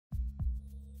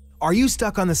Are you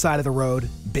stuck on the side of the road,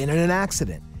 been in an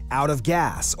accident, out of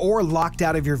gas, or locked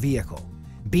out of your vehicle?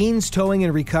 Beane's Towing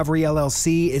and Recovery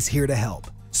LLC is here to help.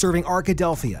 Serving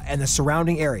Arkadelphia and the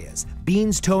surrounding areas,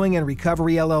 Beane's Towing and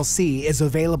Recovery LLC is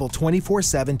available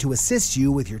 24/7 to assist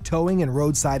you with your towing and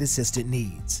roadside assistant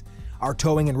needs. Our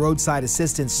towing and roadside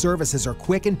assistance services are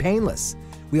quick and painless.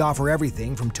 We offer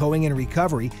everything from towing and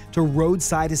recovery to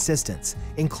roadside assistance,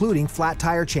 including flat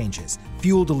tire changes,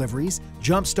 fuel deliveries,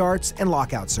 jump starts, and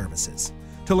lockout services.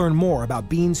 To learn more about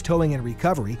Beane's Towing and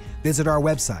Recovery, visit our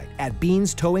website at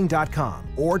beanestowing.com,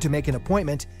 or to make an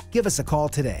appointment, give us a call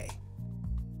today.